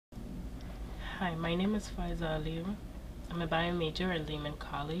Hi, my name is Faiza Aliyu. I'm a bio major at Lehman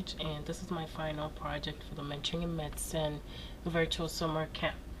College, and this is my final project for the Mentoring in Medicine virtual summer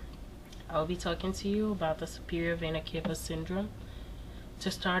camp. I'll be talking to you about the superior vena cava syndrome.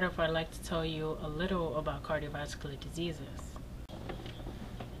 To start off, I'd like to tell you a little about cardiovascular diseases.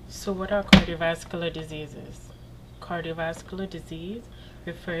 So what are cardiovascular diseases? Cardiovascular disease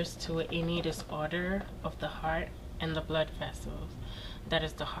refers to any disorder of the heart and the blood vessels, that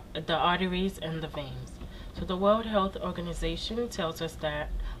is the arteries and the veins. So the World Health Organization tells us that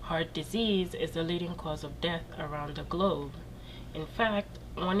heart disease is the leading cause of death around the globe. In fact,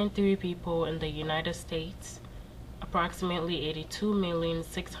 1 in 3 people in the United States, approximately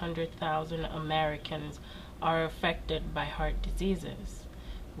 82,600,000 Americans, are affected by heart diseases,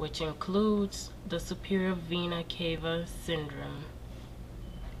 which includes the superior vena cava syndrome.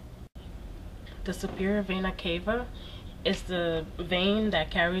 The superior vena cava is the vein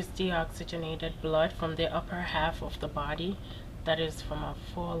that carries deoxygenated blood from the upper half of the body, that is from a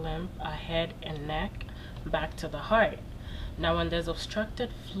forelimb, a head and neck, back to the heart. Now when there's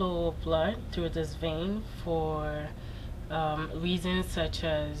obstructed flow of blood through this vein for reasons such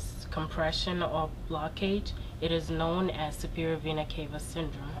as compression or blockage, it is known as superior vena cava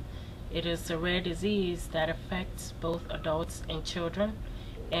syndrome. It is a rare disease that affects both adults and children,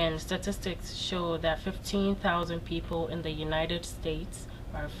 and statistics show that 15,000 people in the United States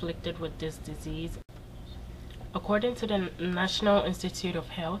are afflicted with this disease. According to the National Institute of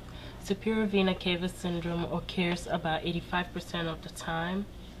Health, superior vena cava syndrome occurs about 85% of the time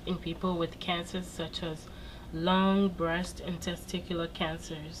in people with cancers such as lung, breast, and testicular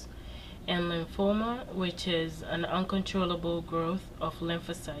cancers, and lymphoma, which is an uncontrollable growth of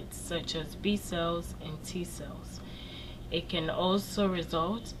lymphocytes such as B cells and T cells. It can also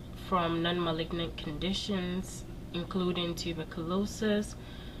result from non-malignant conditions, including tuberculosis,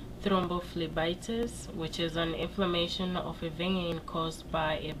 thrombophlebitis, which is an inflammation of a vein caused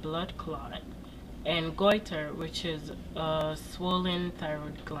by a blood clot, and goiter, which is a swollen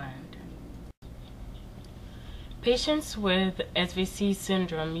thyroid gland. Patients with SVCS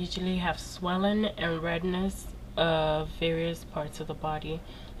syndrome usually have swelling and redness of various parts of the body,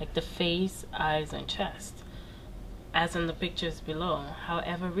 like the face, eyes, and chest, as in the pictures below.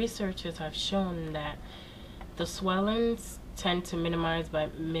 However, researchers have shown that the swellings tend to minimize by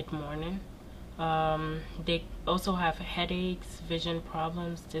mid-morning. They also have headaches, vision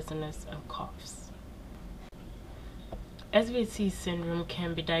problems, dizziness, and coughs. SVCS syndrome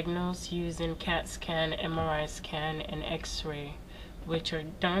can be diagnosed using CAT scan, MRI scan, and X-ray, which are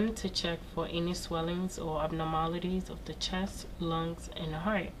done to check for any swellings or abnormalities of the chest, lungs, and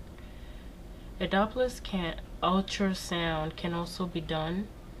heart. A Doppler ultrasound can also be done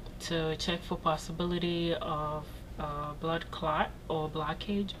to check for possibility of blood clot or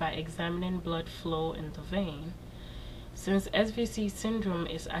blockage by examining blood flow in the vein. Since SVCS syndrome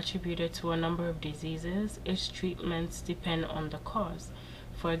is attributed to a number of diseases, its treatments depend on the cause.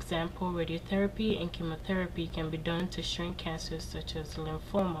 For example, radiotherapy and chemotherapy can be done to shrink cancers such as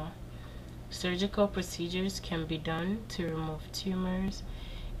lymphoma. Surgical procedures can be done to remove tumors,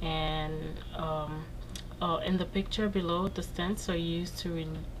 and in the picture below, the stents are used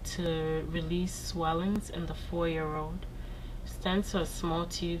to release swellings in the 4-year-old. Stents are small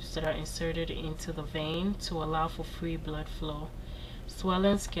tubes that are inserted into the vein to allow for free blood flow.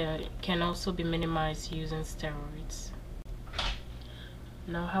 Swellings can also be minimized using steroids.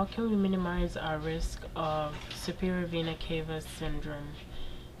 Now, how can we minimize our risk of superior vena cava syndrome?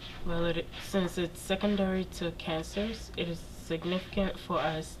 Well, since it's secondary to cancers, it is significant for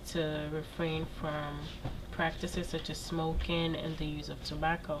us to refrain from practices such as smoking and the use of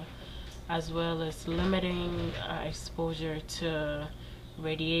tobacco, as well as limiting exposure to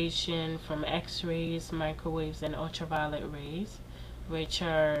radiation from X-rays, microwaves, and ultraviolet rays, which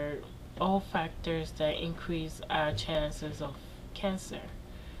are all factors that increase our chances of cancer.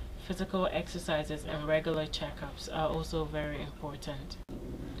 Physical exercises and regular checkups are also very important.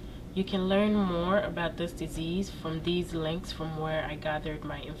 You can learn more about this disease from these links from where I gathered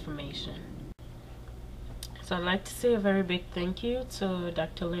my information. So I'd like to say a very big thank you to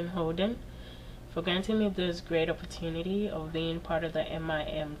Dr. Lynn Holden for granting me this great opportunity of being part of the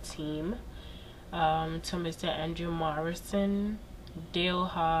MIM team, to Mr. Andrew Morrison, Dale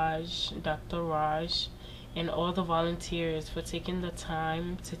Hodge, Dr. Raj, and all the volunteers for taking the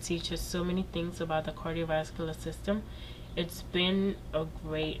time to teach us so many things about the cardiovascular system. It's been a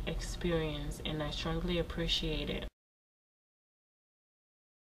great experience, and I strongly appreciate it.